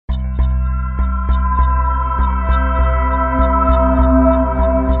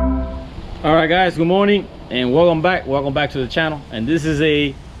right guys, good morning and welcome back to the channel. And this is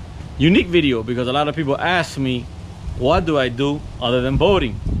a unique video because a lot of people ask me, what do I do other than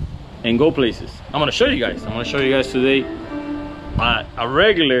boating and go places? I'm going to show you guys today a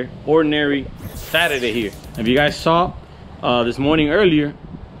regular ordinary Saturday here. If you guys saw this morning earlier,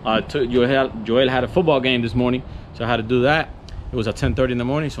 Joel had a football game this morning, so I had to do that. It was at 10:30 in the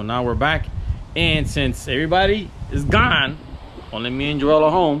morning, so now we're back. And since everybody is gone, only me and Joel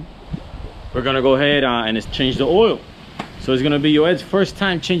are home, we're gonna go ahead and change the oil. So it's gonna be Joel's first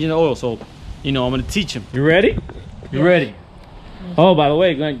time changing the oil, so you know I'm gonna teach him. You ready? You ready? Oh, by the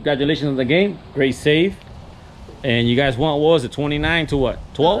way, congratulations on the game, great save. And you guys won, what was it, 29 to what,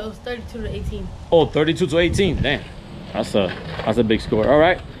 12? It was 32 to 18. Oh, 32 to 18. Damn, that's a big score. All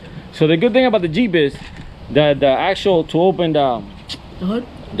right, so the good thing about the Jeep is that the actual, to open the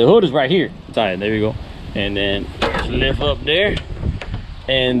hood is right here. Sorry, there we go. And then just lift up there,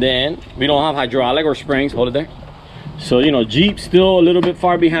 and then we don't have hydraulic or springs. Hold it there. So you know, Jeep still a little bit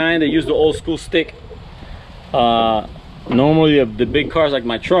far behind. They use the old school stick. Normally the big cars like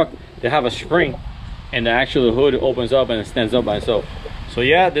my truck, they have a spring, and the actual hood opens up and it stands up by itself. So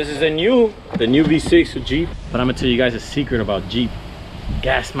yeah, this is the new V6 with Jeep. But I'm gonna tell you guys a secret about Jeep.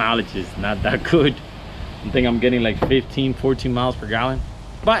 Gas mileage is not that good. I think I'm getting like 15-14 miles per gallon,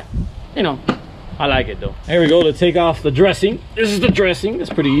 but you know, I like it though. Here we go to take off the dressing. This is the dressing. It's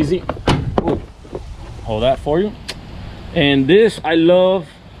pretty easy. Ooh. Hold that for you. And this, I love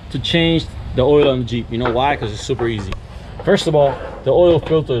to change the oil on the Jeep. You know why? Because it's super easy. First of all, the oil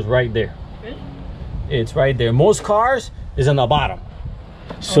filter is right there. Really? It's right there. Most cars is on the bottom,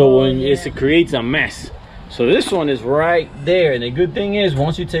 so it creates a mess. So this one is right there, and the good thing is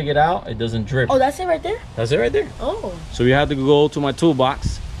once you take it out, it doesn't drip. Oh, that's it right there? That's it right there. Oh. So we have to go to my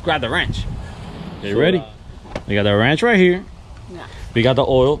toolbox, grab the wrench. Are you ready? We got the wrench right here. Yeah. We got the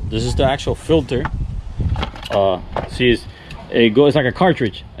oil. This is the actual filter. See, it's like a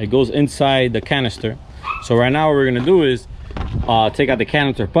cartridge. It goes inside the canister. So right now what we're gonna do is take out the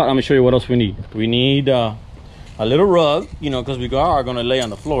canister, but let me show you what else we need. We need a little rug, you know, because we are gonna lay on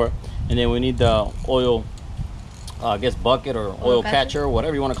the floor. And then we need the oil, I guess bucket or oil catcher,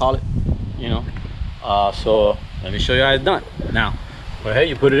 whatever you want to call it, you know. So let me show you how it's done. Now, go ahead,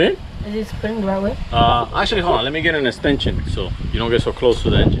 you put it in. Is it spinning the right way? Actually, hold on, let me get an extension so you don't get so close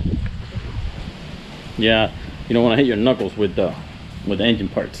to the engine. Yeah, you don't want to hit your knuckles with the engine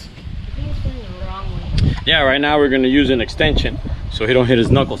parts. I think it's spinning the wrong way. Yeah, right now we're gonna use an extension so he don't hit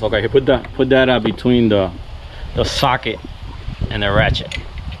his knuckles. Okay, put that between the socket and the ratchet.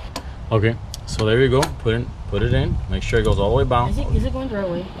 Okay, so there we go. Put it in. Make sure it goes all the way bound. Is it going the right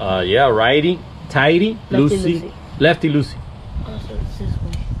way? Yeah, righty, tighty, loosey, lefty, loosey. Oh, so it's this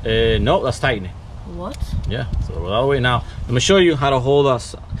way. No, that's tightening. What? Yeah, so all the way. Now, let me show you how to hold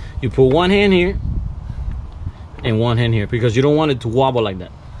us. You put one hand here and one hand here because you don't want it to wobble like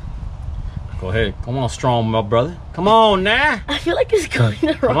that. Go ahead. Come on, strong, my brother. Come on now. I feel like it's going the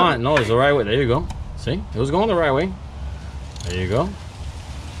wrong way. Come on. No, it's the right way. There you go. See? It was going the right way. There you go.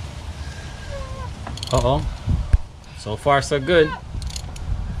 Uh-oh. So far, so good.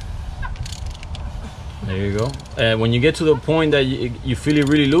 There you go. When you get to the point that you feel it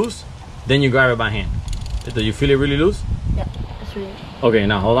really loose, then you grab it by hand. Do you feel it really loose? Yeah, it's really. Okay,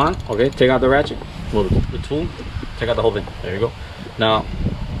 now hold on. Okay, take out the ratchet. Well, the tool. Take out the whole thing. There you go. Now,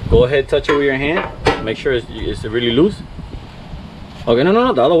 go ahead, touch it with your hand. Make sure it's really loose. Okay,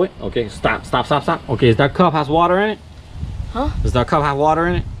 no, the other way. Okay, stop. Okay, is that cup has water in it? Huh? Does that cup have water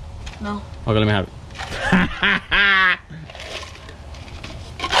in it? No. Okay, let me have it.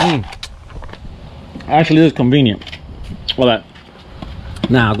 Actually, this is convenient. Well, that.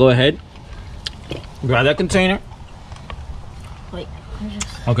 Now go ahead, grab that container. Wait,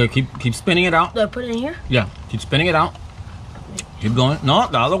 okay, keep spinning it out. Do I put it in here? Yeah, keep spinning it out. Keep going. No,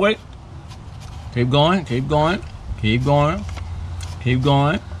 the other way. Keep going. Keep going. Keep going. Keep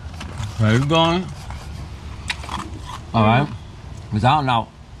going. Keep going. All right, it's out now.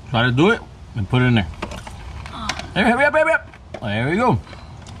 Try to do it and put it in there. Hurry up. There we go.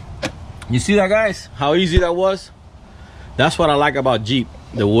 You see that, guys? How easy that was? That's what I like about Jeep.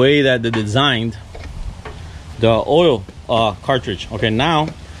 The way that they designed the oil cartridge. Okay, now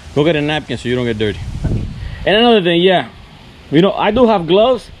go get a napkin so you don't get dirty. And another thing, yeah, you know, I do have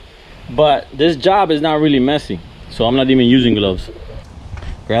gloves, but this job is not really messy, so I'm not even using gloves.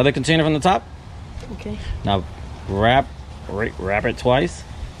 Grab the container from the top. Okay. Now wrap it twice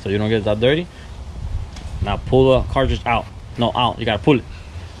so you don't get that dirty. Now pull the cartridge out. No, out. You gotta pull it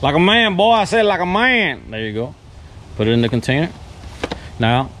like a man, boy. I said like a man. There you go. Put it in the container.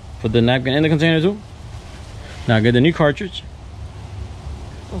 Now put the napkin in the container too. Now get the new cartridge.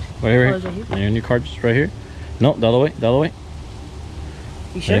 Right here. Oh, is it here? And your cartridge right here. No, the other way. The other way.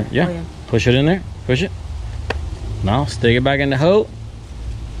 You sure? There, yeah. Oh, yeah. Push it in there. Push it. Now stick it back in the hole.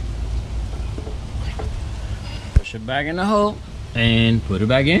 Push it back in the hole and put it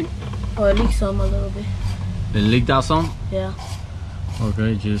back in. Oh, it leaked some a little bit. It leaked out some? Yeah.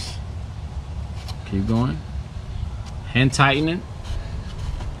 Okay, just keep going. Hand tightening.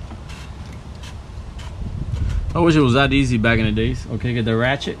 I wish it was that easy back in the days. Okay, get the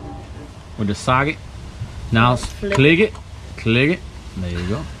ratchet with the socket. Now click it. Click it. There you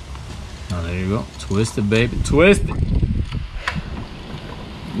go. Now there you go. Twist it, baby. Twist it.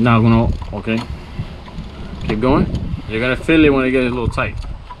 Now okay. Keep going. You're gonna feel it when it gets a little tight.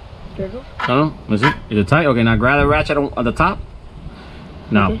 There you go. Oh, is it? Is it tight? Okay, now grab the ratchet on the top.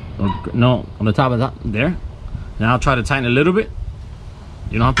 Now, Okay. no, on the top of that. There. Now try to tighten a little bit.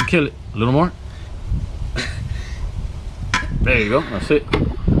 You don't have to kill it. A little more. There you go. That's it.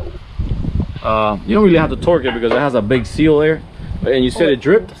 You don't really have to torque it because it has a big seal there. And you said it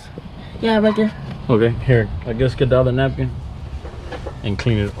dripped? Yeah, right there. Okay, here. I guess get the other napkin and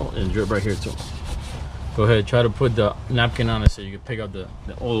clean it and drip right here too. Go ahead, try to put the napkin on it so you can pick up the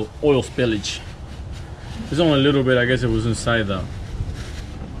oil spillage. There's only a little bit. I guess it was inside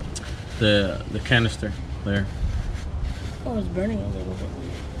the canister there. Oh, it's burning a little bit.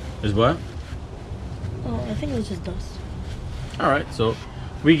 Is what? Oh, I think it was just dust. All right, so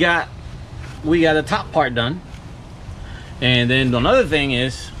we got the top part done, and then another thing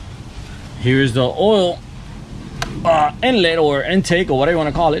is here's the oil inlet or intake or whatever you want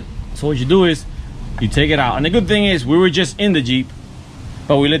to call it. So what you do is you take it out, and the good thing is we were just in the Jeep,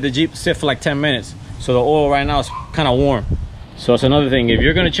 but we let the Jeep sit for like 10 minutes, so the oil right now is kind of warm. So it's another thing. If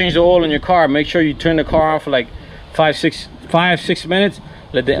you're gonna change the oil in your car, make sure you turn the car on for like 5-6 minutes.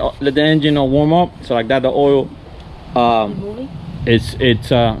 Let the engine warm up, so like that the oil no,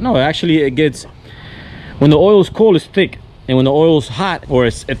 actually it gets, when the oil is cold it's thick, and when the oil is hot or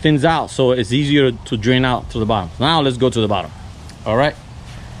it thins out, so it's easier to drain out to the bottom. Now let's go to the bottom. All right,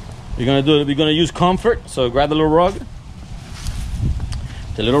 we're gonna use Comfort. So grab the little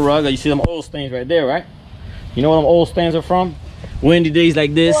rug, you see them oil stains right there, right? You know where them oil stains are from? Windy days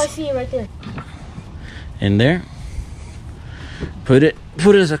like this. Oh, I see it right there. In there, put it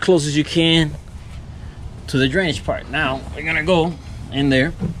as close as you can to the drainage part. Now we're gonna go in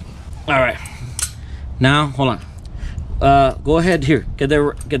there. All right, now hold on. Go ahead here, get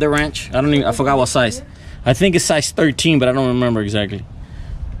the wrench. I forgot what size. I think it's size 13, but I don't remember exactly.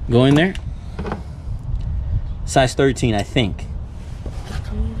 Go in there. Size 13, I think.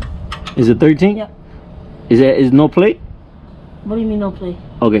 Is it 13? Yeah. Is no plate? What do you mean no plate?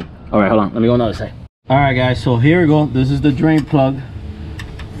 Okay. All right, hold on. Let me go on the other side. All right, guys. So here we go. This is the drain plug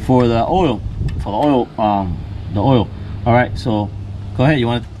for the oil. The oil. All right. So go ahead.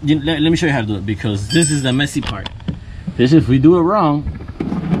 Let me show you how to do it, because this is the messy part. If we do it wrong,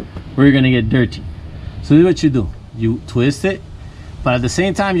 we're gonna get dirty. So this is what you do. You twist it, but at the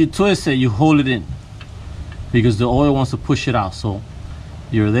same time you twist it, you hold it in, because the oil wants to push it out. So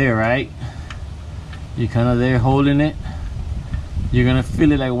you're there, right? You're kind of there holding it. You're gonna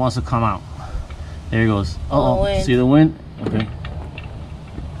feel it like it wants to come out. There it goes. Uh-oh. See the wind? Okay.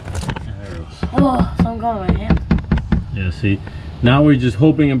 There it goes. Oh, something got in my hand. Yeah, see? Now we're just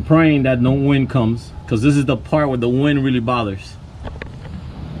hoping and praying that no wind comes, because this is the part where the wind really bothers.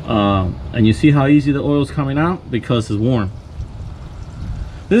 And you see how easy the oil's coming out? Because it's warm.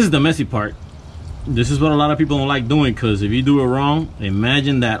 This is the messy part. This is what a lot of people don't like doing, because if you do it wrong,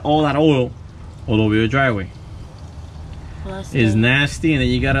 imagine that all that oil all over your driveway. Well, It's nasty, and then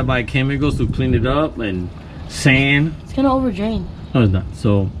you gotta buy chemicals to clean it up and sand. It's gonna overdrain. No, it's not.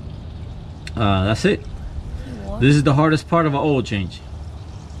 So that's it. What? This is the hardest part of an oil change.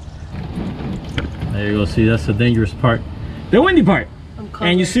 There you go. See, that's the dangerous part, the windy part.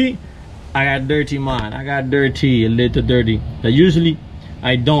 And you see, I got dirty mine. I got dirty, a little dirty. That usually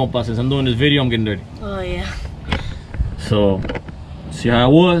I don't, but since I'm doing this video, I'm getting dirty. Oh yeah. So see how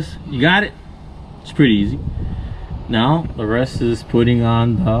it was? You got it? It's pretty easy. Now the rest is putting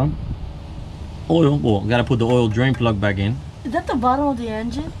on the oil. Well, gotta put the oil drain plug back in. Is that the bottom of the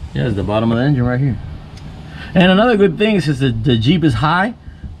engine? Yeah, it's the bottom of the engine right here. And another good thing is, since the Jeep is high,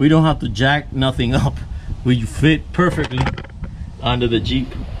 we don't have to jack nothing up. We fit perfectly under the Jeep.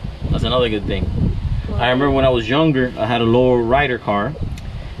 That's another good thing. Wow. I remember when I was younger, I had a lower rider car,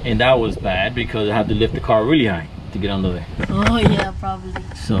 and that was bad because I had to lift the car really high to get under there. Oh yeah, probably.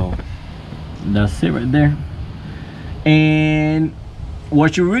 So that's it right there. And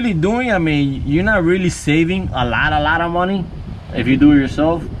what you're really doing, I mean, you're not really saving a lot of money if you do it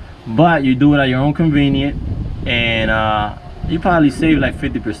yourself, but you do it at your own convenience, and You probably save like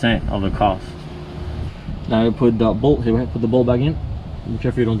 50% of the cost. Now we put the bolt here. Put the bolt back in. Be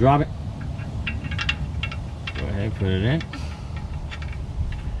careful you don't drop it. Go ahead, put it in.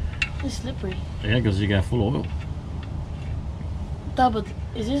 It's slippery. Yeah, because you got full of oil. But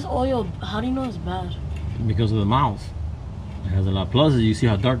is this oil? How do you know it's bad? Because of the miles. It has a lot. Plus, you see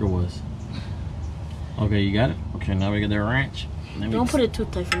how dark it was. Okay, you got it. Okay, now we get the wrench. Don't put it too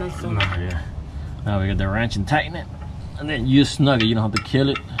tight for next time. Nah, yeah. Now we get the wrench and tighten it, and then you snug it. You don't have to kill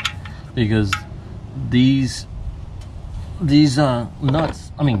it because these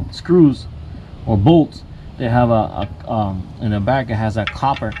nuts, I mean screws or bolts, they have a in the back it has a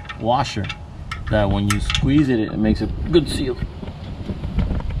copper washer that when you squeeze it, it makes a good seal.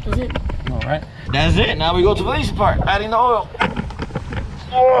 That's it. All right, that's it. Now we go to the easy part, adding the oil.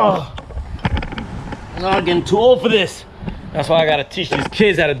 Oh, I'm getting too old for this. That's why I gotta teach these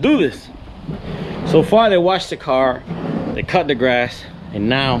kids how to do this. So far they washed the car, they cut the grass, and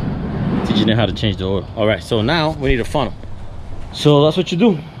now I'm teaching them how to change the oil. All right, so now we need a funnel. So that's what you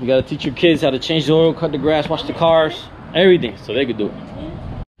do. You gotta teach your kids how to change the oil, cut the grass, wash the cars, everything, so they could do it.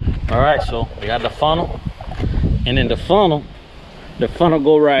 All right, so we got the funnel, and then the funnel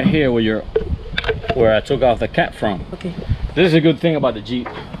go right here where I took off the cap from. Okay. This is a good thing about the Jeep.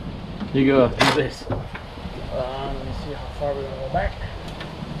 You go do this. Let me see how far we're gonna go back.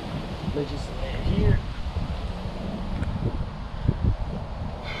 Let's just land here.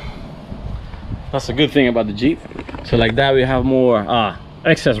 That's a good thing about the Jeep. So like that, we have more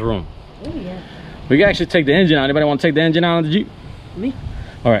excess room. Oh yeah. We can actually take the engine out. Anybody want to take the engine out of the Jeep? Me?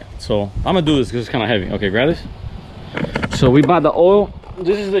 All right, so I'm gonna do this because it's kind of heavy. Okay, grab this. So we bought the oil.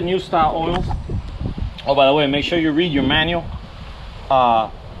 This is the new style oil. Oh, by the way, make sure you read your manual.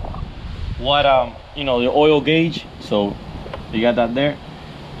 You know, the oil gauge. So you got that there,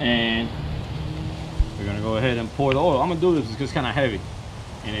 and we're gonna go ahead and pour the oil. I'm gonna do this because it's kind of heavy,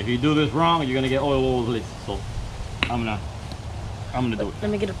 and if you do this wrong, you're gonna get oil all over the place. So I'm gonna do it. Let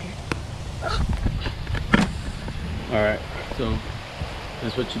me get up here. All right, so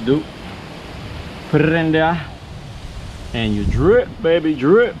that's what you do. Put it in there, and you drip, baby,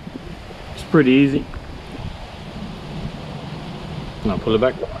 drip. It's pretty easy. Now pull it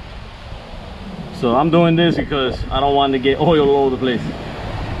back. So I'm doing this because I don't want to get oil all over the place.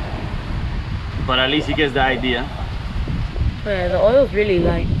 But at least he gets the idea. Yeah, the oil's really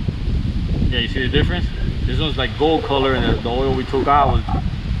light. Yeah, you see the difference? This one's like gold color, and the oil we took out was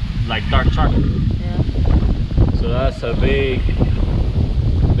like dark chocolate. Yeah. So that's a big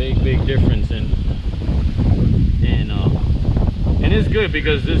difference and it's good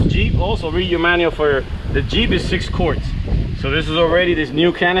because this Jeep, also read your manual for the Jeep, is 6 quarts. So this is already this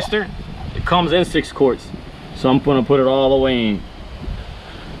new canister. It comes in 6 quarts. So I'm gonna put it all the way in.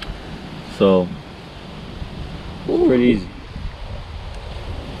 So it's pretty easy.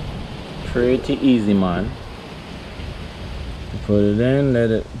 Pretty easy, man. Put it in,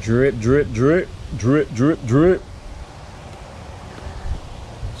 let it drip, drip, drip, drip, drip, drip.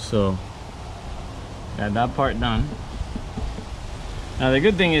 So got that part done. Now the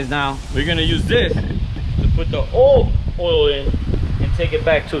good thing is now we're gonna use this to put the old oil in and take it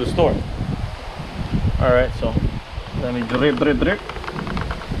back to the store. All right, so let me drip, drip, drip,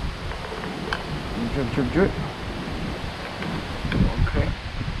 drip, drip, drip. Okay.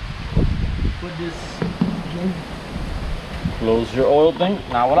 Put this in. Close your oil thing.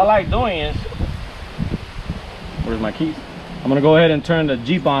 Now what I like doing is, where's my keys? I'm gonna go ahead and turn the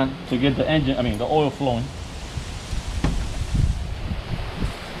Jeep on to get the engine, the oil flowing.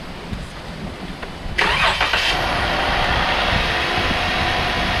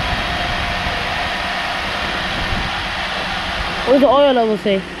 What does the oil level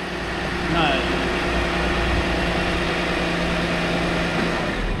say?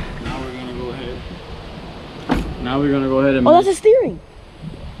 Now we're gonna go ahead. Now we're gonna go ahead and. Oh, that's a steering.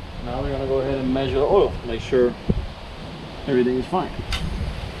 Now we're gonna go ahead and measure the oil. Make sure everything is fine.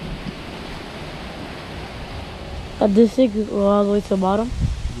 This stick go all the way to the bottom?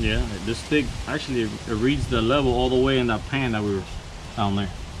 Yeah, this stick actually it reads the level all the way in that pan that we were down there.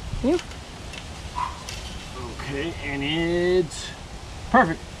 Yeah. Okay, and it's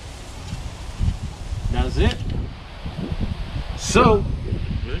perfect. That's it. So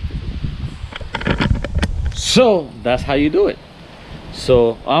that's how you do it.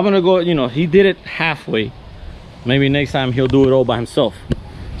 So I'm gonna go, he did it halfway. Maybe next time he'll do it all by himself.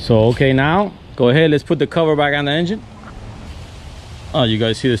 So okay, now go ahead, let's put the cover back on the engine. Oh, you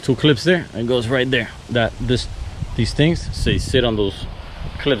guys see there's 2 clips there? It goes right there. These things say sit on those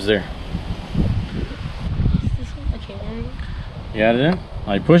clips there. Okay, there we go. You got it in?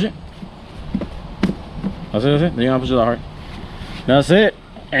 Now you push it. That's it, that's it. Then you're gonna push it hard. That's it.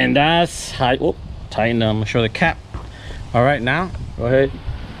 And that's how, oh, tighten I'm gonna show the cap. All right, now go ahead,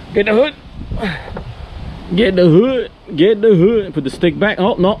 get the hood, get the hood, get the hood, put the stick back.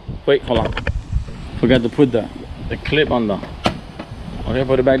 Oh no, wait, hold on, forgot to put the clip on the, okay,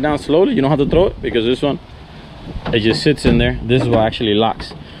 put it back down slowly. You don't have to throw it because this one, it just sits in there. This is what actually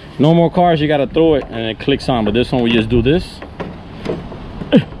locks. No more cars, you gotta throw it and it clicks on, but this one we just do this.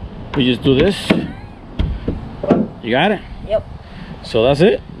 We just do this. You got it? Yep. So that's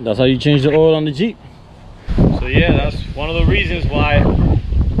it. That's how you change the oil on the Jeep. So yeah, that's one of the reasons why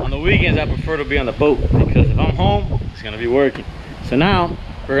on the weekends I prefer to be on the boat, because if I'm home, it's gonna be working. So now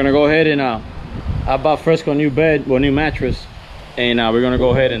we're gonna go ahead and I bought Fresco a new bed, well, new mattress, and we're gonna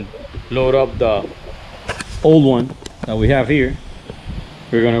go ahead and load up the old one that we have here.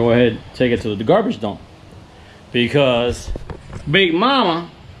 We're gonna go ahead and take it to the garbage dump because Big Mama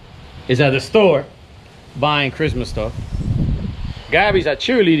is at the store buying Christmas stuff. Gabby's at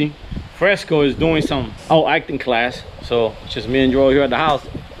cheerleading. Fresco is doing some acting class, so it's just me and Joel here at the house.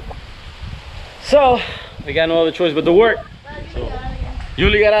 So we got no other choice but to work. So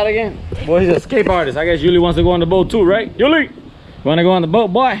Yuli got out again. Boy, he's an escape artist. I guess Yuli wants to go on the boat too, right? Yuli, you want to go on the boat,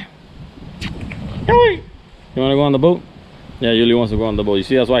 boy? Yuli, you want to go on the boat? Yeah, Yuli wants to go on the boat. You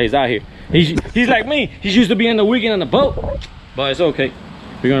see, that's why he's out here. He's like me. He's used to be in the weekend on the boat, but it's okay.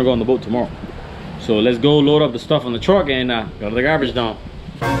 We're gonna go on the boat tomorrow. So let's go load up the stuff on the truck and go to the garbage dump.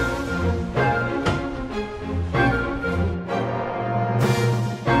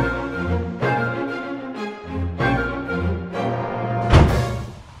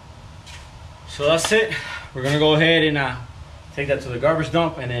 So that's it. We're gonna go ahead and take that to the garbage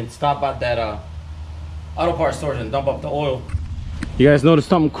dump and then stop at that auto parts store and dump up the oil. You guys notice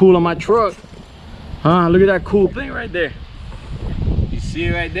something cool on my truck? Huh? Look at that cool thing right there. You see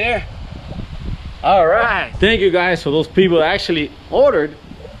it right there? All right. Thank you guys for those people that actually ordered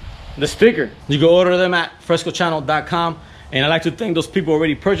the sticker. You can order them at frescochannel.com, and I'd like to thank those people who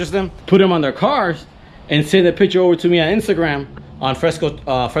already purchased them, put them on their cars, and send a picture over to me on Instagram, on Fresco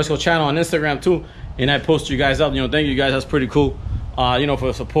Channel on Instagram too, and I post you guys up. You know, thank you guys. That's pretty cool. You know, for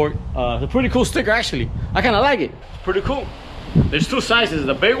the support. It's a pretty cool sticker actually. I kind of like it. It's pretty cool. There's two sizes: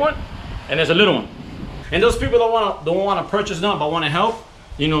 the big one and there's a little one. And those people that don't want to purchase them but want to help,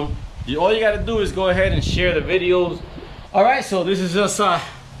 you know, all you got to do is go ahead and share the videos. All right, so this is just a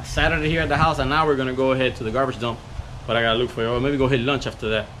Saturday here at the house, and now we're gonna go ahead to the garbage dump. But I gotta look for you, or maybe go hit lunch after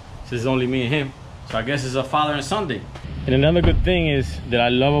that. This is only me and him, so I guess it's a Father and Sunday. And another good thing is that I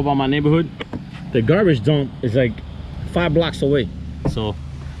love about my neighborhood, the garbage dump is like 5 blocks away, so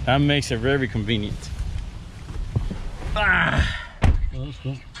that makes it very convenient.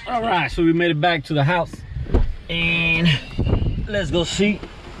 All right, so we made it back to the house, and let's go see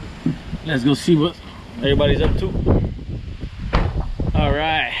what everybody's up to. All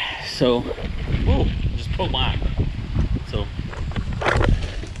right, so just pull my eye. So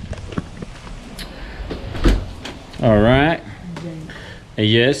all right, and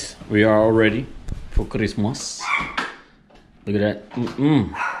yes, we are all ready for Christmas. Look at that.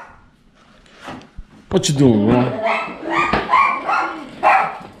 What you doing, bro?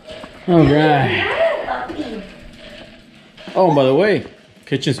 All right. Oh, by the way,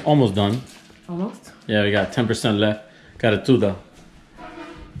 kitchen's almost done. Almost? Yeah, we got 10% left. Got to do the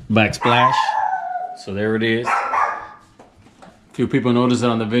backsplash. So there it is. A few people noticed it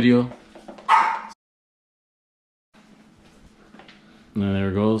on the video. And there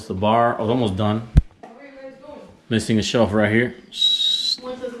it goes. The bar was almost done. What are you guys doing? Missing a shelf right here. What's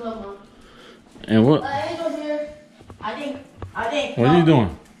this level? And what? I go here. I think. What are you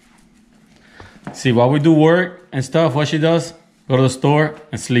doing? See, while we do work and stuff, what she does, go to the store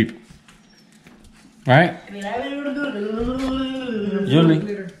and sleep. Right?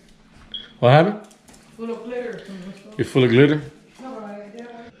 Julie? What happened? Full of glitter. You're full of glitter?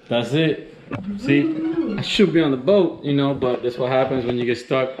 That's it. See, I should be on the boat, you know, but that's what happens when you get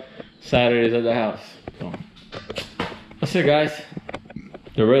stuck Saturdays at the house. So, that's it, guys.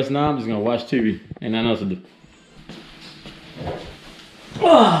 The rest now, I'm just gonna watch TV. Ain't nothing else to do.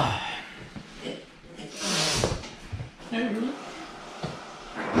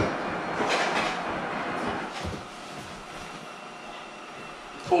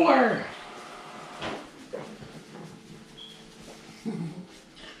 Fuller.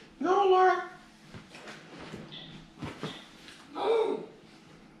 No, Laura. No.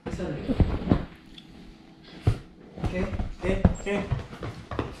 ¿Qué?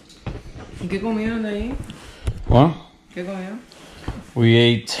 ¿Y qué comieron de ahí? What? ¿Qué comieron? We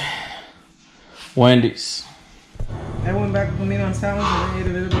ate Wendy's. I went back to Milan Sandwich and I ate a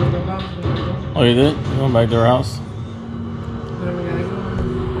little bit of the box. Oh, you did? You went back to her house? Pero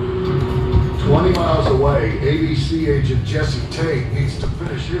 20 miles away, ABC agent Jesse Tate needs to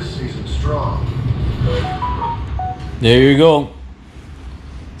finish his season strong. There you go.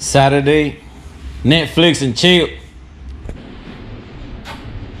 Saturday, Netflix and chill.